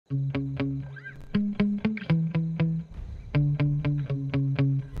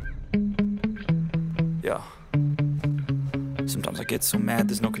Yeah. Sometimes I get so mad,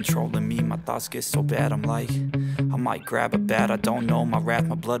 there's no controlling me. My thoughts get so bad, I'm like, I might grab a bat, I don't know. My wrath,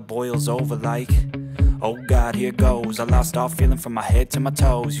 my blood boils over like, oh God, here goes. I lost all feeling from my head to my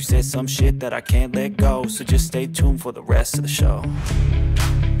toes. You said some shit that I can't let go, so just stay tuned for the rest of the show.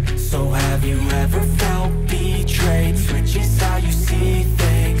 So have you ever felt betrayed? Switches how you see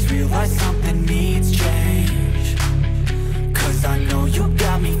things, realize something needs change. Cause I know you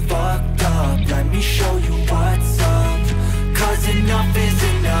got me fucked up, let me show you what's up. Cause enough is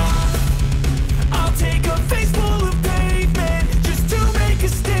enough. I'll take a face full of pavement just to make a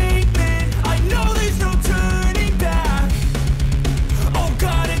statement. I know there's no turning back. Oh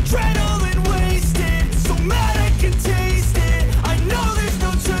God, adrenaline wasted, so mad I can taste it. I know there's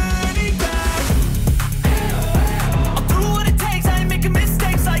no turning back. I'll do what it takes, I ain't making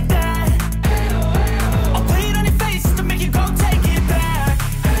mistakes like that. I'll play it on your face to make you go take it back.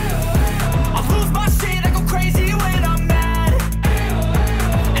 I'll lose my shit, I go crazy when I'm mad.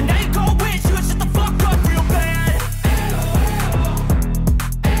 And now you go wish you would shut the fuck up real bad.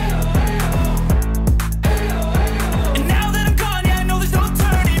 And now that I'm gone, yeah, I know there's no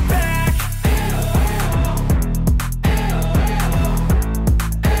turning back.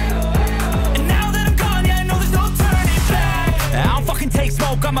 And now that I'm gone, yeah, I know there's no turning back. I don't fucking take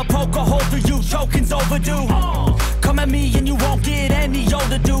smoke, I'ma poke a hole through you, choking's overdue. Come at me and you won't get any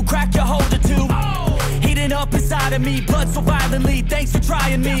older, dude. Crack your holder too. Heating up inside of me, blood so violently. Thanks for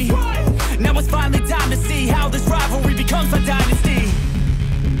trying me. Now it's finally time to see how this rivalry becomes a dynasty.